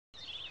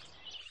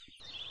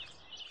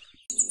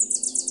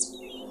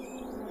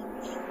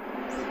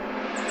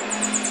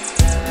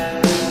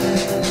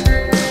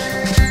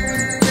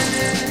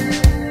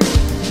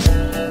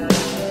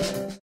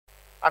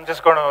I'm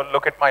just going to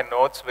look at my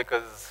notes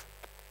because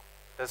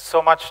there's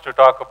so much to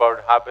talk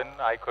about Haben.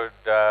 I could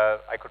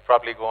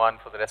probably go on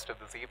for the rest of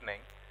this evening.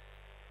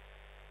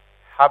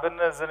 Haben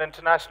is an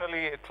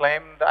internationally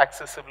acclaimed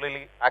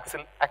accessibility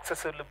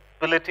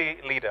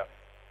leader.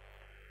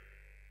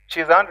 She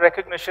has earned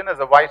recognition as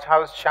a White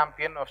House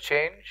Champion of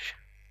Change,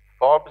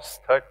 Forbes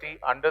 30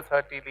 Under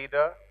 30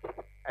 leader,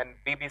 and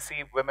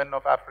BBC Women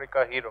of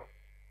Africa hero.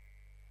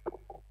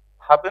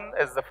 Haben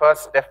is the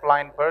first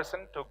deafblind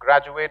person to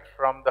graduate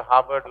from the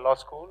Harvard Law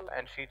School,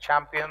 and she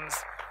champions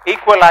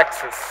equal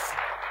access.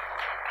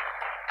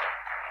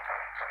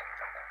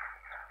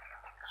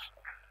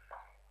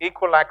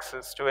 Equal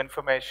access to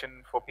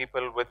information for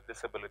people with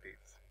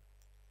disabilities.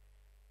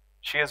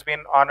 She has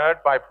been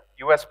honored by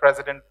US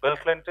President Bill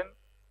Clinton,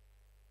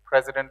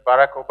 President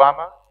Barack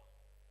Obama,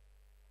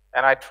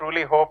 and I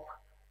truly hope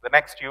the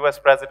next US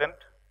President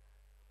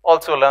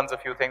also learns a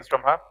few things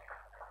from her.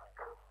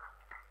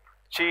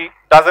 She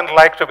doesn't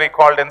like to be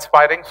called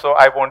inspiring, so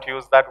I won't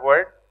use that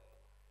word.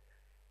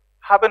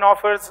 Haben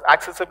offers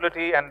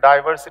accessibility and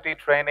diversity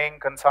training,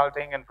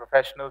 consulting, and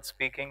professional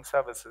speaking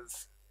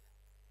services.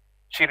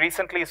 She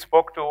recently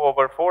spoke to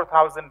over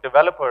 4,000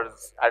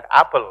 developers at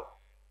Apple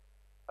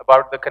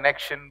about the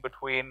connection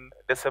between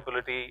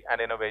disability and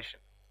innovation.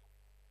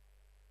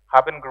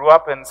 Haben grew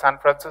up in San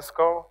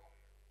Francisco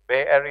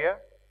Bay Area,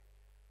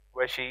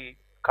 where she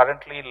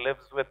currently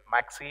lives with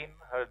Maxine,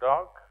 her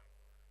dog.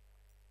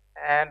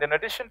 And in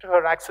addition to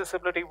her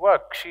accessibility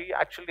work, she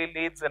actually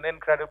leads an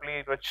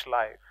incredibly rich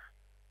life.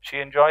 She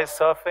enjoys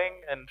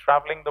surfing and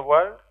traveling the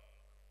world.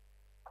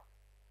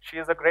 She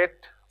is a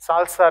great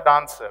salsa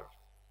dancer.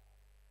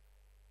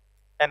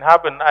 And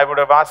Haben, I would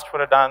have asked for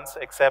a dance,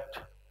 except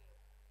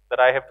that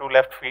I have two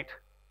left feet.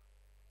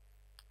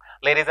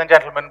 Ladies and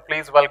gentlemen,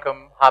 please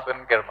welcome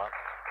Haben Girma.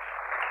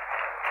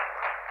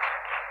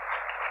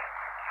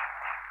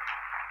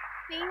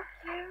 Thank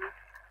you.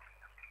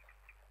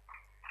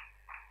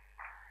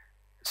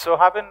 So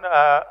Haben,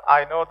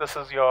 I know this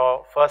is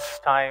your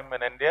first time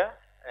in India,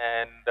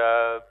 and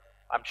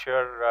I'm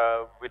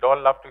sure we'd all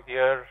love to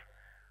hear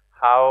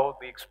how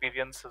the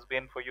experience has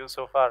been for you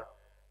so far.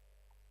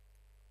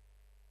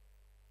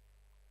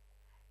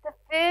 The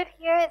food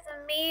here is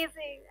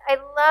amazing. I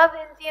love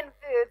Indian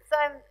food, so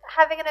I'm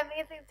having an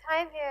amazing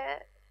time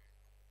here.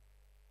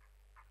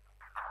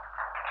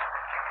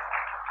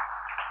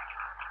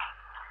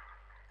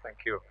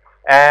 Thank you.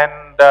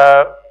 And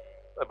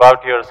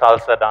about your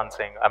salsa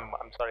dancing, I'm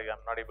sorry,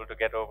 I'm not able to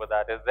get over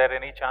that. Is there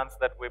any chance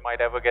that we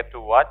might ever get to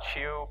watch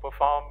you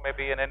perform,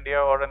 maybe in India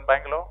or in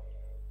Bangalore?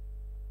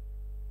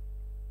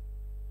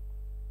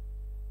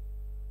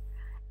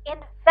 In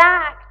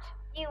fact,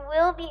 you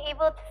will be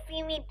able to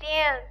see me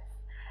dance.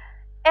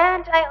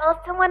 And I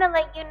also want to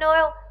let you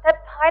know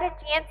that part of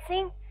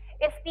dancing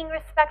is being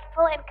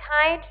respectful and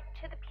kind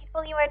to the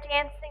people you are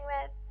dancing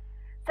with.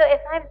 So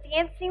if I'm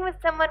dancing with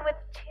someone with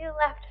two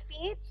left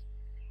feet,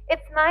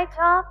 it's my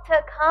job to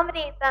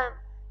accommodate them,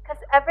 because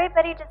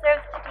everybody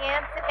deserves to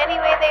dance in any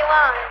way they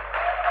want.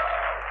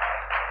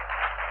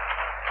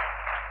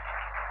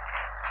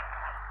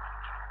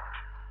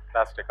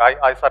 Fantastic.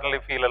 I suddenly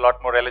feel a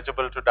lot more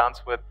eligible to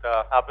dance with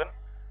Haben.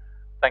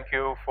 Thank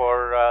you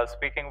for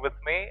speaking with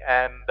me,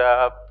 and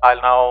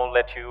I'll now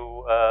let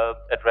you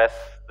address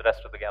the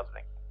rest of the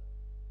gathering.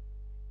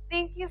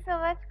 Thank you so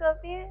much,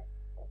 Gopi.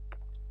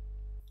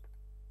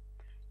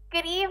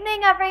 Good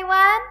evening,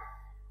 everyone.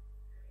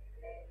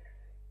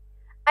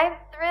 I'm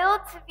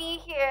thrilled to be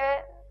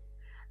here.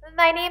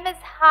 My name is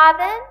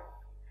Haben,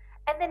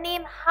 and the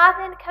name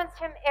Haben comes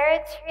from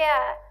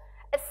Eritrea,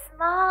 a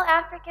small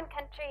African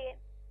country.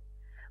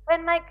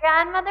 When my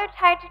grandmother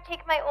tried to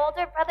take my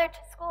older brother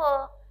to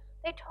school,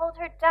 they told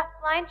her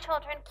deaf-blind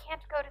children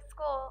can't go to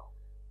school.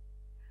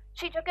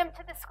 She took him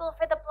to the school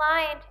for the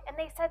blind, and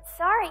they said,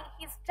 sorry,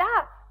 he's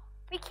deaf.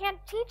 We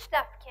can't teach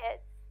deaf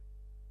kids.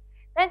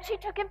 Then she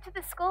took him to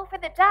the school for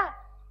the deaf,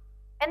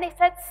 and they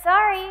said,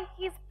 sorry,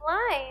 he's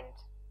blind.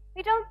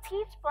 We don't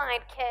teach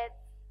blind kids.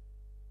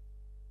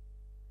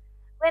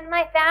 When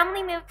my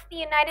family moved to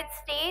the United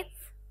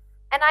States,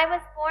 and I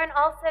was born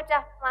also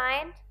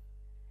deaf-blind,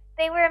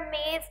 they were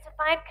amazed to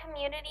find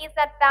communities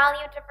that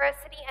value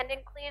diversity and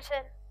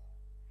inclusion.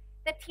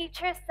 The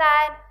teacher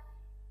said,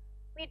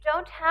 we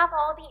don't have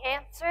all the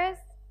answers,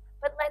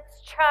 but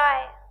let's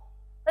try.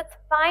 Let's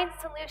find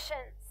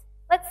solutions.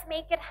 Let's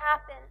make it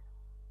happen.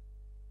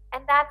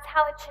 And that's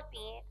how it should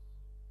be.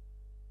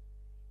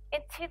 In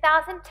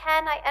 2010,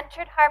 I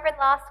entered Harvard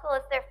Law School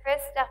as their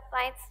first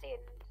deaf-blind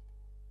student.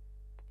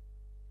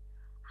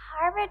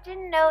 Harvard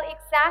didn't know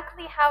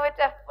exactly how a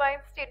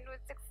deaf-blind student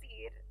would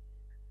succeed.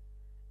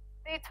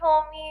 They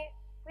told me,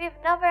 we've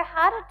never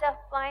had a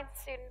deaf-blind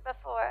student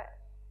before.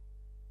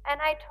 And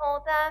I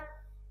told them,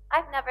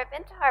 I've never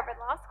been to Harvard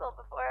Law School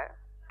before.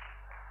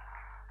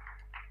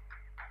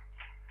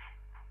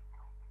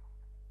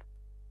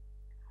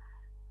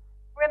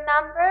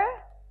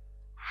 Remember,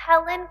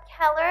 Helen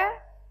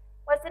Keller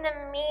was an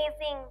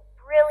amazing,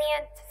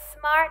 brilliant,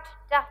 smart,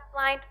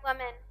 deaf-blind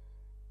woman.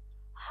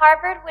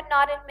 Harvard would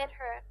not admit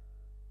her.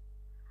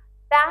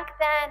 Back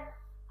then,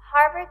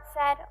 Harvard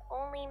said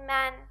only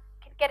men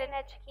could get an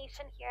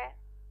education here.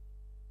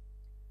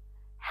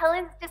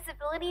 Helen's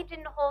disability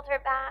didn't hold her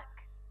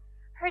back.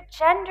 Her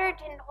gender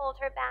didn't hold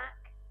her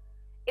back.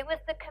 It was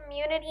the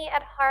community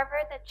at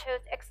Harvard that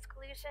chose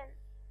exclusion.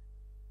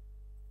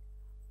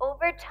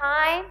 Over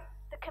time,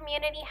 the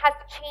community has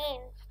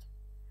changed.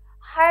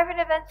 Harvard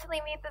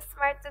eventually made the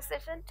smart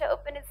decision to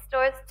open its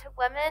doors to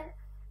women,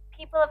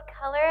 people of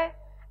color,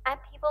 and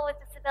people with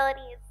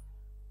disabilities.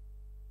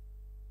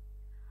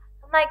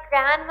 My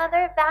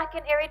grandmother back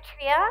in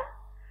Eritrea,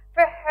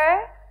 for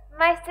her,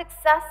 my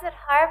success at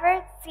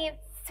Harvard seemed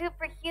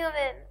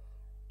superhuman,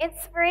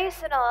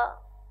 inspirational.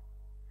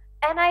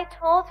 And I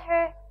told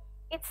her,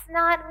 it's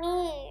not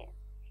me,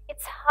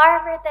 it's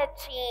Harvard that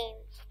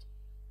changed.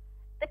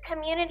 The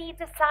community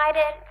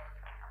decided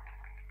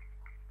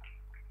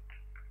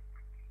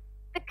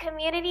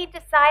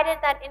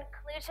that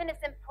inclusion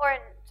is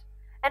important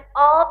and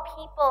all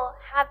people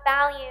have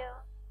value.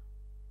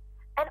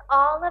 And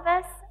all of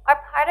us are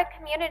part of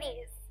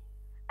communities,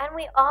 and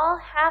we all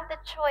have the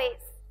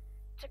choice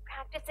to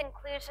practice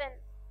inclusion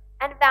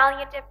and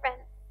value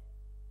difference.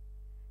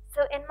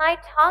 So in my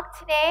talk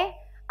today,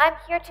 I'm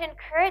here to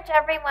encourage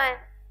everyone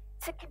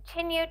to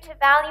continue to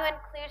value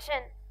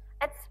inclusion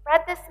and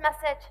spread this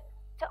message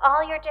to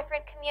all your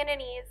different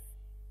communities.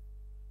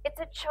 It's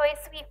a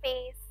choice we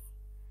face,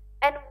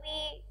 and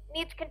we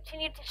need to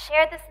continue to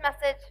share this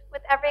message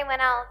with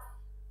everyone else.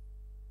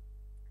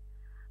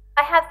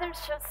 I have some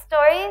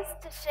stories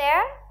to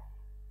share.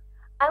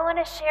 I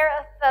want to share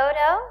a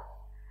photo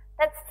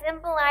that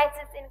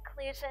symbolizes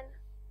inclusion.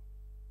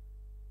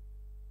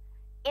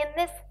 In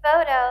this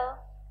photo,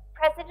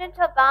 President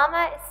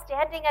Obama is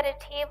standing at a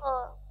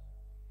table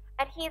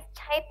and he's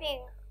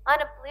typing on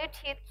a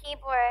Bluetooth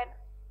keyboard.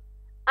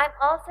 I'm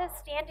also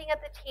standing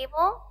at the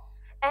table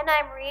and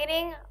I'm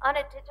reading on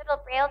a digital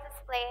braille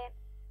display.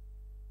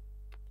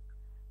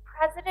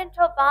 President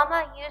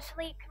Obama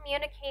usually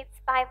communicates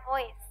by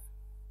voice.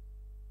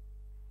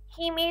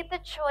 He made the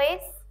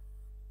choice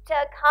to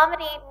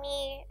accommodate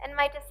me and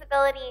my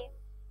disability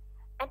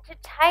and to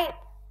type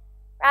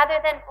rather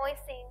than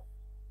voicing.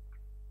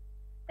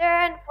 There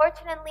are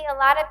unfortunately a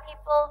lot of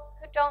people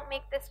who don't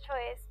make this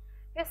choice,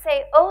 who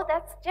say, oh,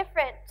 that's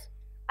different.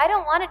 I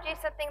don't want to do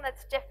something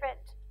that's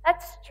different.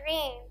 That's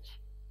strange.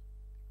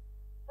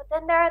 But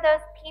then there are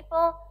those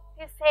people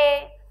who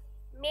say,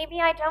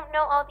 maybe I don't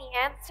know all the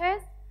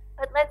answers,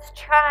 but let's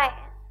try.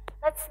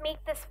 Let's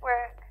make this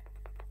work.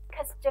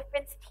 Because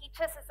difference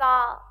teaches us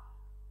all.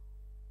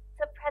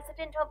 So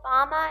President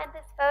Obama in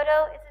this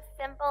photo is a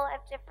symbol of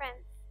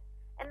difference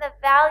and the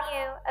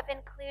value of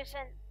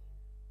inclusion.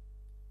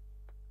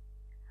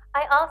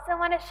 I also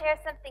want to share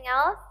something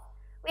else.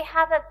 We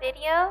have a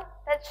video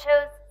that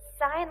shows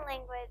sign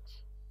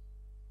language.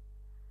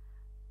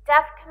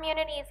 Deaf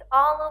communities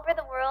all over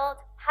the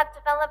world have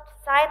developed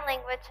sign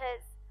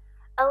languages,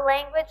 a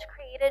language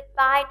created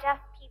by deaf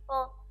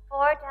people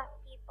for deaf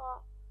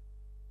people.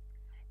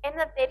 In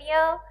the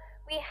video,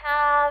 we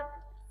have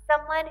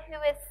someone who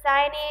is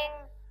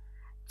signing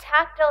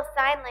tactile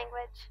sign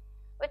language,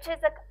 which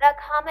is an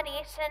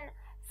accommodation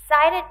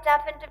sighted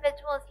deaf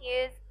individuals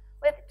use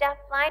with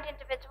deafblind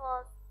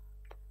individuals.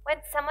 When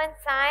someone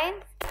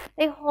signs,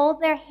 they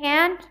hold their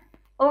hand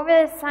over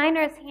the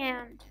signer's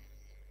hand.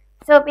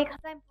 So because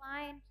I'm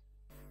blind,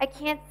 I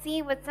can't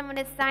see what someone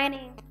is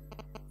signing.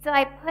 So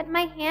I put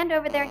my hand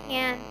over their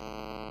hand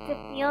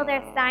to feel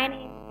their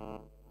signing.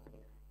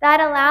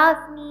 That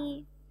allows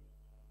me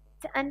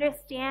to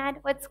understand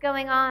what's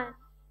going on.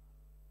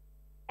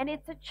 And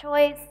it's a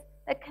choice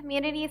that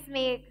communities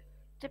make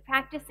to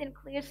practice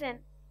inclusion,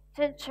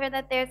 to ensure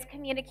that there's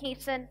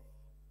communication.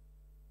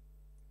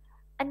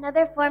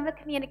 Another form of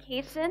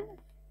communication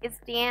is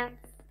dance.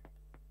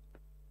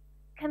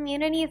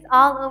 Communities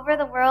all over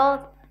the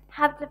world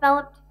have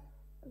developed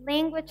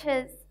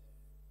languages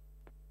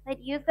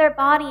that use their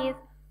bodies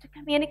to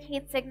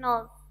communicate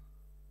signals.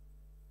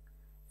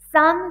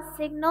 Some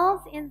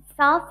signals in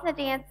salsa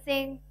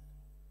dancing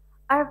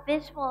are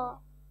visual,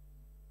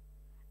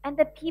 and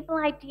the people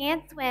I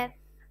dance with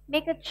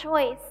make a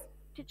choice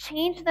to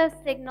change those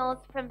signals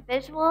from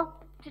visual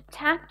to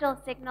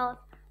tactile signals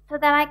so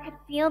that I could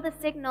feel the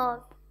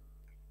signals.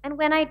 And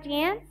when I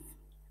dance,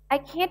 I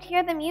can't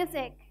hear the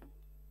music.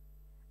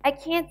 I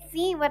can't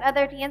see what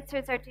other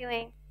dancers are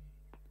doing.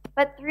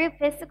 But through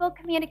physical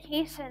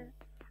communication,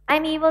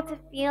 I'm able to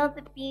feel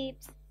the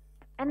beat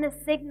and the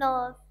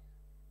signals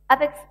of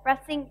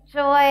expressing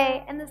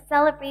joy and the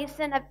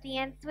celebration of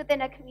dance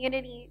within a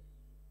community.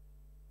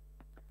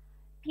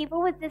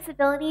 People with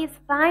disabilities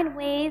find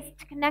ways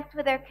to connect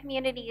with their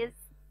communities.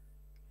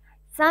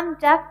 Some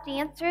deaf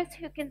dancers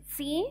who can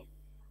see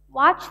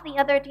watch the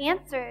other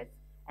dancers,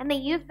 and they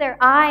use their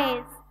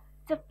eyes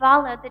to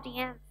follow the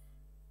dance.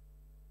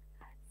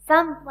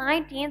 Some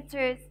blind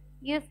dancers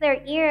use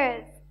their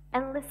ears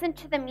and listen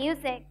to the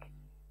music,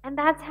 and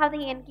that's how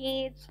they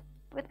engage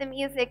with the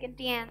music and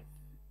dance.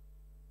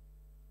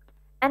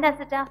 And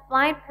as a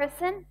deaf-blind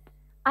person,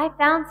 I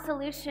found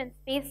solutions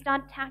based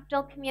on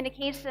tactile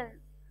communication.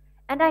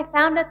 And I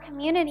found a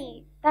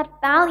community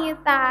that values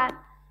that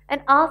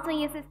and also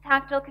uses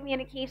tactile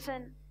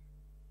communication.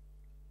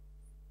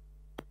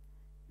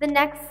 The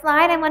next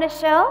slide I want to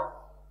show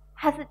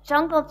has a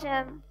jungle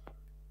gym.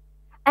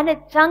 And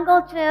a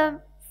jungle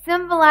gym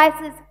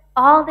symbolizes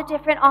all the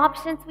different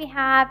options we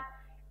have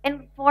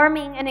in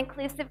forming an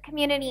inclusive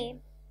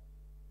community.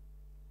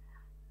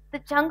 The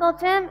jungle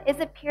gym is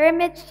a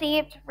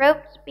pyramid-shaped,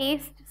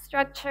 rope-based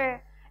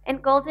structure in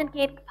Golden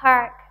Gate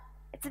Park.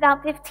 It's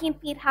about 15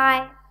 feet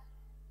high.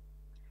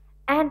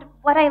 And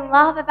what I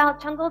love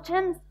about jungle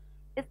gyms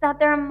is that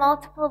there are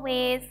multiple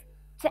ways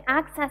to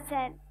access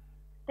it.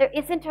 There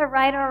isn't a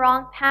right or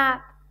wrong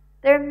path.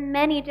 There are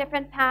many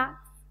different paths.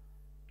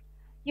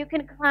 You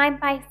can climb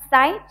by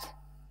sight,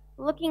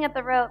 looking at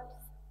the ropes.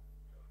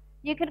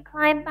 You can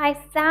climb by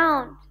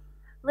sound,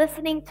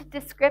 listening to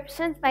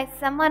descriptions by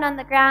someone on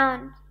the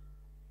ground.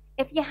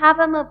 If you have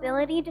a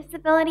mobility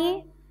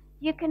disability,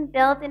 you can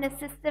build an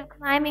assistive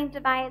climbing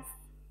device.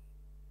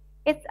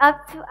 It's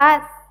up to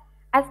us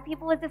as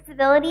people with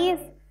disabilities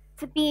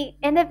to be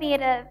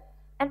innovative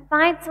and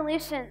find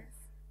solutions.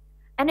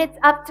 And it's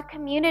up to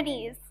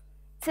communities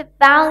to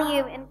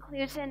value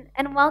inclusion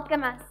and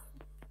welcome us.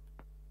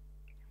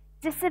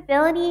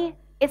 Disability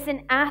is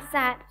an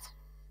asset.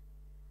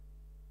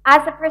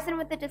 As a person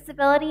with a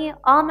disability,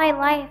 all my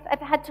life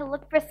I've had to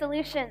look for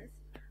solutions,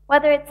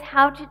 whether it's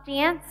how to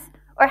dance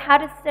or how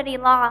to study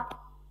law.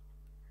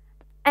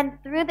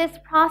 And through this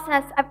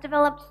process, I've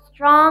developed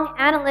strong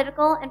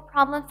analytical and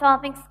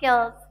problem-solving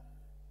skills,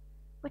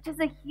 which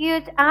is a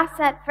huge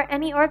asset for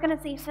any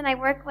organization I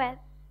work with.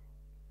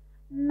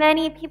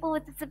 Many people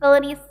with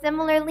disabilities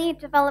similarly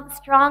develop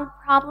strong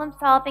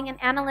problem-solving and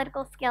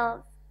analytical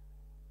skills.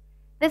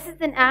 This is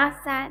an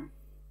asset.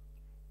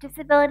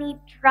 Disability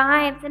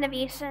drives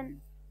innovation.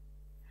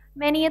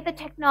 Many of the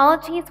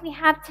technologies we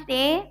have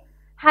today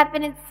have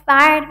been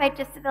inspired by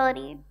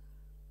disability.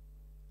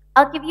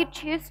 I'll give you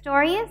two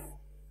stories.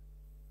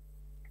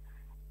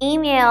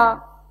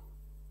 Email.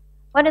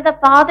 One of the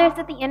fathers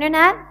of the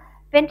internet,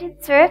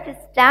 Vincent Cerf, is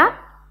deaf.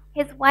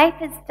 His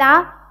wife is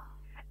deaf,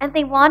 and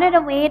they wanted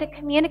a way to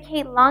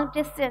communicate long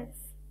distance.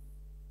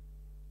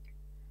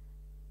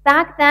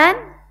 Back then,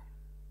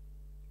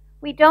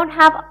 they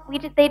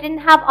didn't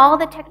have all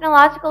the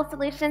technological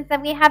solutions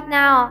that we have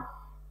now.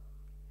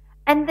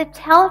 And the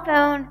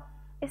telephone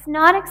is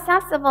not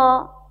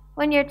accessible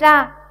when you're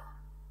deaf.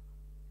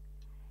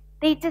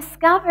 They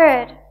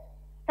discovered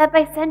that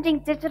by sending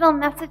digital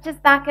messages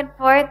back and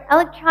forth,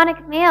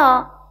 electronic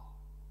mail,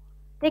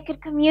 they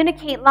could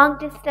communicate long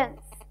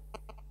distance.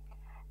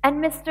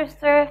 And Mr.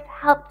 Cerf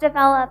helped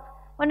develop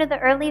one of the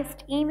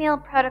earliest email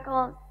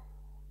protocols.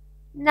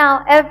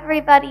 Now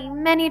everybody,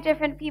 many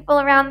different people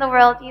around the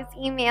world use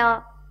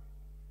email,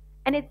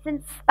 and it's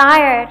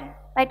inspired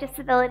by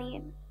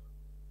disability.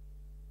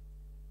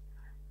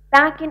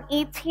 Back in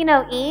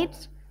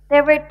 1808,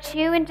 there were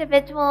two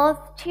individuals,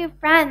 two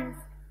friends,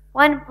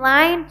 one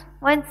blind,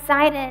 one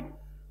sighted,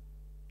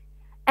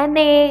 and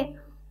they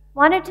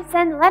wanted to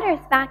send letters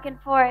back and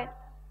forth.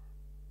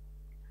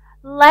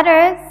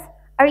 Letters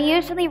are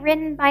usually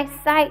written by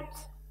sight.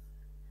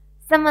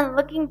 Someone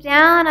looking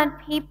down on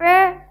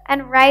paper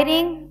and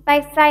writing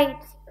by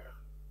sight.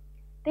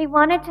 They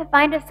wanted to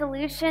find a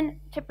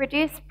solution to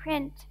produce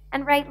print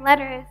and write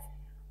letters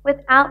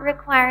without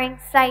requiring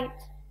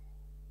sight.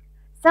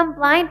 Some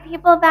blind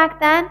people back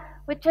then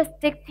would just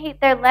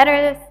dictate their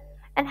letters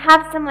and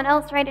have someone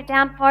else write it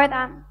down for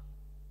them.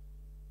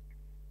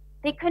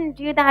 They couldn't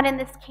do that in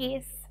this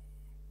case.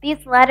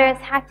 These letters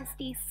had to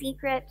stay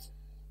secret.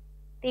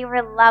 They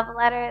were love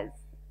letters.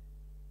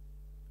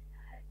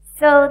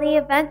 So they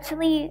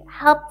eventually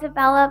helped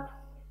develop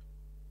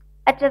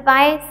a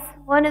device,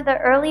 one of the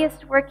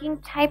earliest working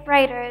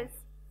typewriters,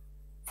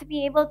 to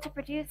be able to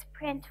produce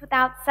print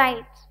without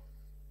sight.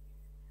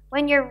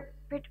 When you're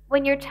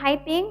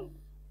typing,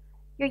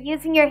 you're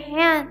using your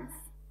hands,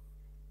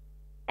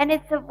 and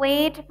it's a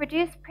way to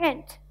produce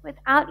print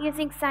without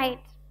using sight.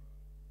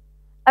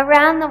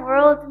 Around the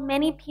world,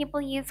 many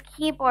people use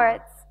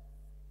keyboards,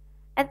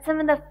 and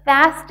some of the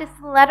fastest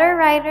letter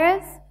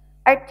writers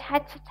are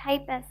touch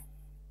typists.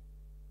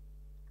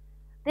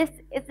 This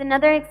is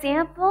another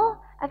example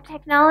of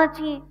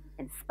technology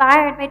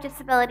inspired by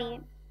disability.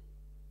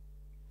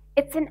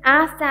 It's an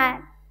asset,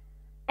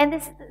 and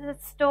this is a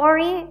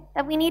story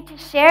that we need to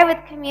share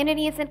with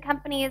communities and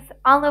companies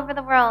all over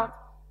the world.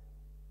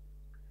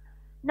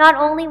 Not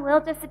only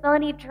will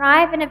disability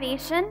drive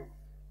innovation,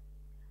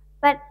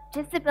 but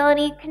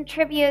disability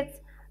contributes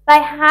by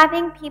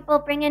having people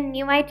bring in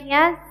new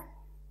ideas.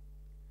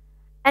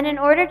 And in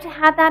order to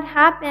have that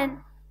happen,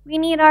 we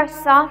need our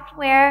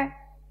software,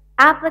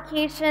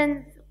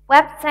 applications,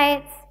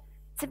 websites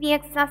to be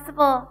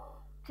accessible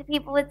to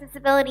people with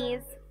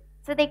disabilities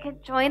so they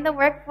could join the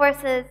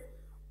workforces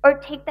or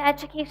take the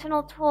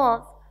educational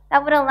tools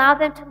that would allow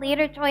them to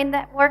later join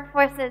the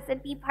workforces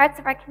and be parts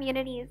of our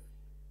communities.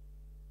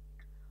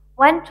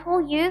 One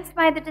tool used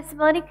by the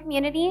disability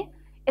community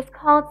is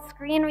called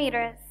screen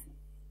readers.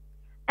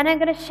 And I'm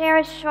going to share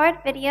a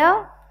short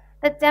video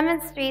that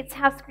demonstrates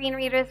how screen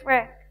readers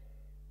work.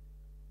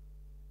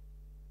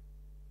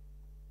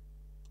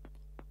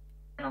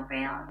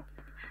 Braille.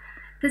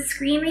 The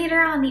screen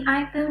reader on the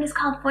iPhone is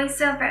called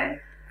VoiceOver.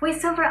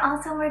 VoiceOver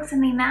also works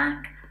on the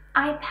Mac,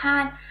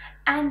 iPad,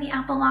 and the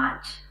Apple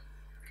Watch.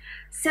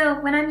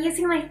 So when I'm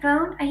using my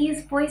phone, I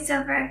use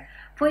VoiceOver.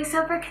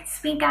 VoiceOver can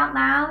speak out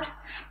loud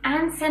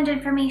and send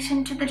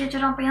information to the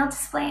digital Braille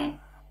display.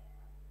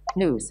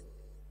 News.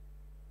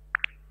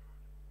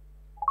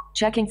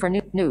 Checking for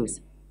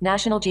news.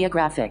 National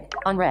Geographic.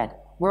 Unread.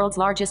 World's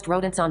largest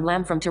rodents on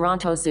lam from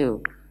Toronto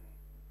Zoo.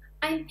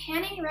 I'm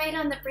panning right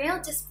on the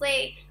Braille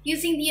display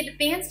using the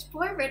advanced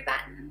forward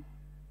button.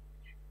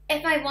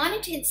 If I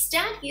wanted to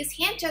instead use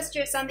hand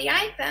gestures on the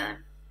iPhone,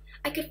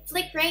 I could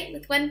flick right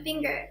with one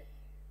finger.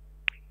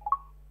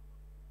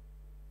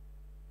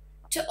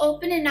 To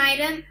open an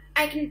item,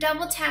 I can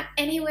double tap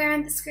anywhere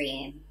on the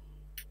screen.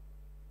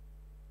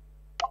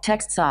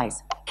 Text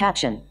size.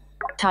 Caption.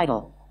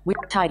 Title.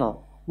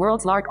 Title.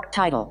 World's large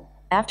title.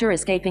 After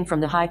escaping from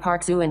the Hyde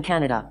Park Zoo in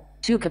Canada,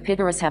 2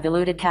 capybaras have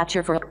eluded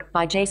capture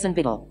by Jason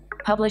Biddle.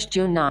 Published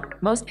June 9.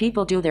 Most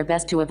people do their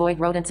best to avoid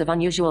rodents of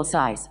unusual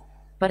size.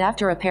 But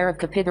after a pair of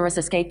capybaras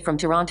escaped from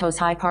Toronto's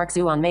Hyde Park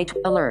Zoo on May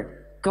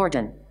alert.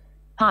 Gordon.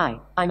 Hi,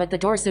 I'm at the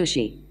door.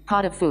 Sushi.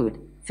 Pot of food.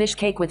 Fish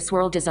cake with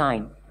swirl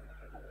design.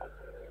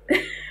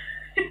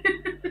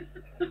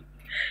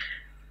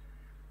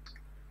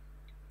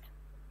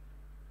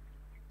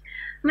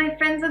 My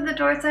friend's at the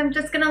door, so I'm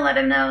just gonna let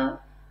him know.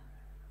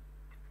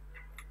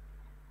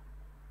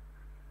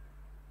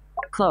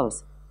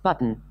 Close.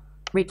 Button.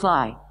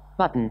 Reply.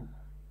 Button.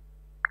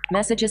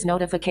 Messages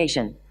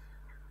notification.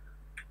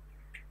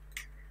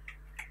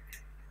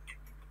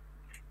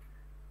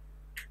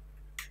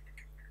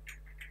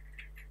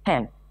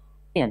 Hang.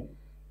 In.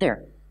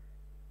 There.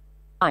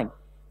 I'm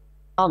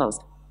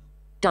almost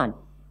done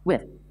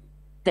with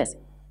this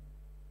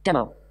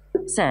demo.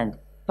 Send.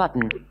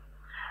 Button.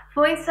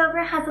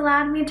 VoiceOver has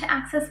allowed me to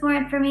access more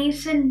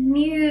information,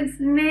 news,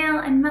 mail,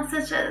 and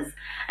messages,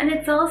 and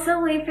it's also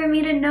a way for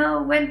me to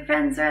know when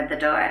friends are at the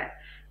door.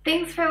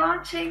 Thanks for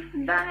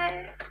watching.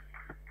 Bye.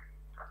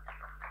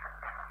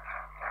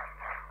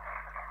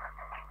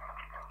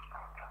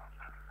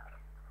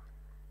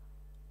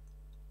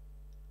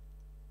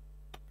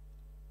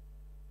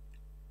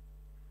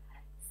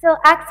 So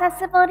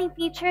accessibility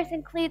features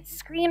include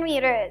screen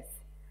readers,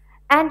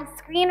 and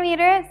screen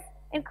readers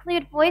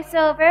include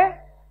VoiceOver,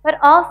 but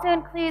also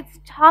includes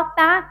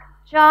TalkBack,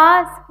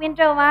 JAWS,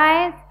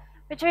 WindowEyes,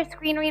 which are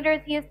screen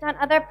readers used on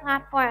other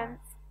platforms.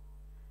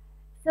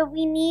 So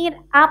we need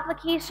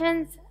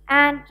applications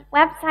and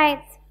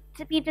websites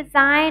to be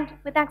designed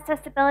with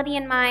accessibility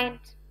in mind.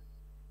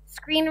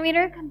 Screen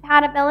reader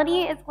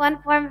compatibility is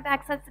one form of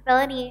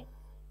accessibility.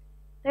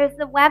 There's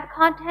the Web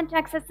Content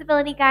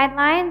Accessibility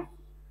Guidelines,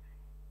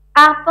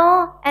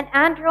 Apple and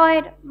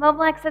Android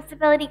Mobile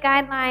Accessibility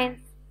Guidelines,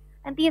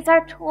 and these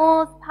are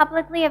tools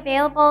publicly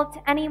available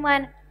to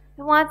anyone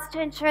who wants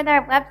to ensure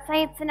their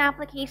websites and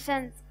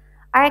applications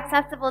are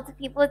accessible to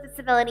people with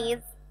disabilities.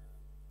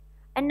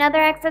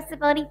 Another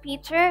accessibility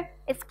feature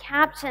is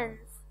captions.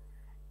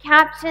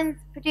 Captions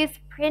produce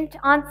print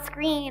on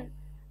screen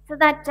so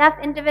that deaf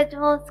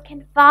individuals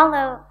can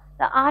follow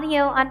the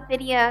audio on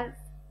videos.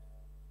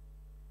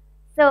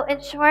 So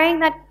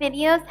ensuring that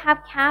videos have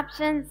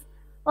captions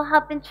will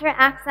help ensure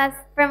access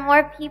for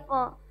more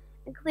people,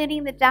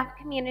 including the deaf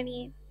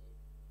community.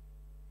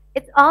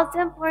 It's also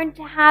important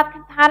to have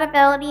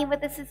compatibility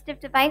with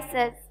assistive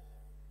devices,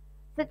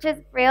 such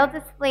as Braille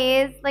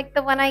displays like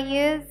the one I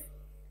use,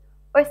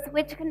 or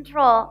switch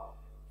control.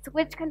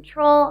 Switch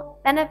control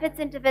benefits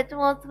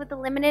individuals with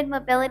limited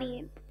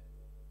mobility.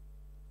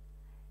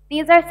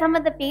 These are some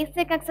of the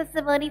basic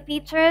accessibility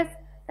features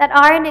that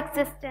are in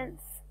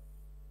existence.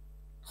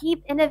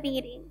 Keep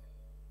innovating.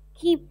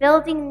 Keep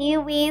building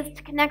new ways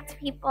to connect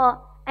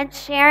people and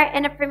share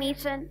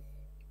information.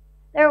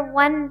 There are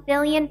 1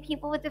 billion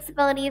people with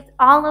disabilities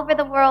all over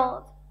the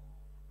world.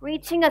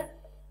 Reaching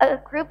a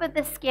group of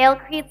this scale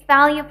creates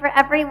value for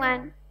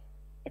everyone.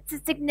 It's a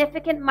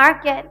significant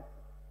market,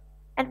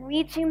 and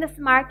reaching this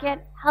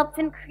market helps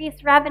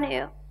increase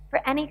revenue for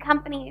any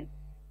company.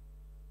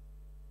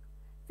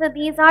 So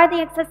these are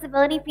the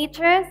accessibility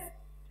features.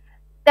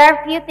 There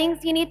are a few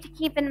things you need to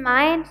keep in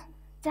mind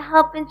to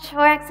help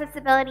ensure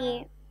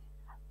accessibility.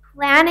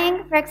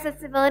 Planning for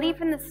accessibility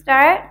from the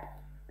start,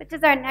 which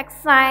is our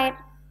next slide.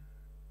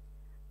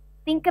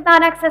 Think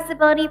about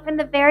accessibility from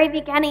the very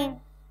beginning.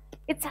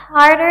 It's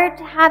harder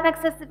to have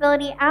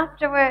accessibility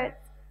afterwards,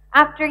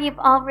 after you've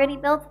already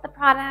built the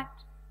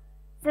product.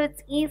 So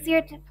it's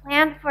easier to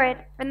plan for it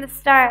from the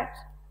start.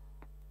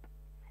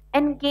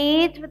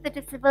 Engage with the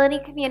disability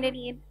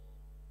community.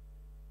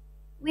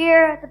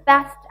 We're the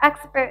best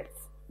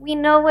experts. We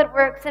know what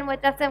works and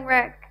what doesn't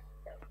work.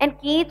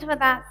 Engage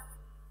with us.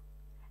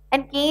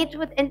 Engage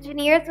with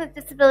engineers with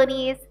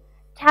disabilities,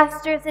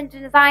 testers and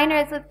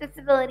designers with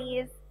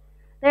disabilities.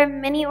 There are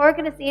many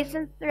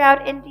organizations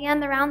throughout India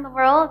and around the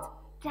world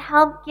to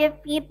help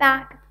give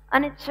feedback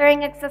on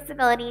ensuring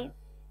accessibility.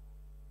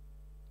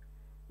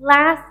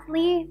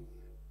 Lastly,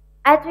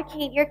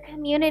 educate your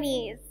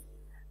communities.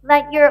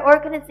 Let your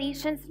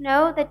organizations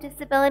know that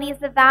disability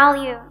is a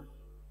value.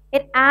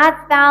 It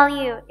adds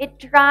value. It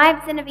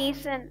drives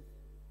innovation.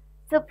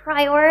 So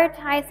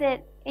prioritize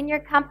it in your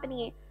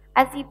company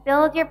as you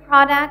build your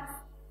products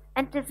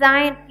and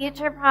design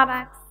future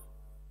products.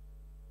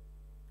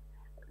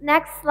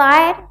 Next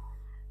slide.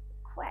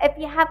 If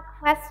you have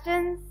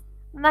questions,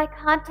 my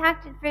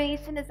contact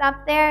information is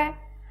up there,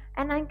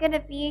 and I'm going to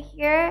be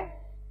here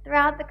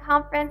throughout the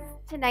conference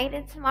tonight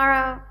and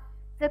tomorrow.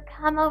 So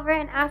come over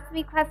and ask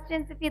me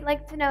questions if you'd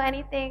like to know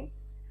anything.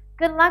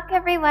 Good luck,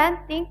 everyone.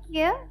 Thank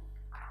you.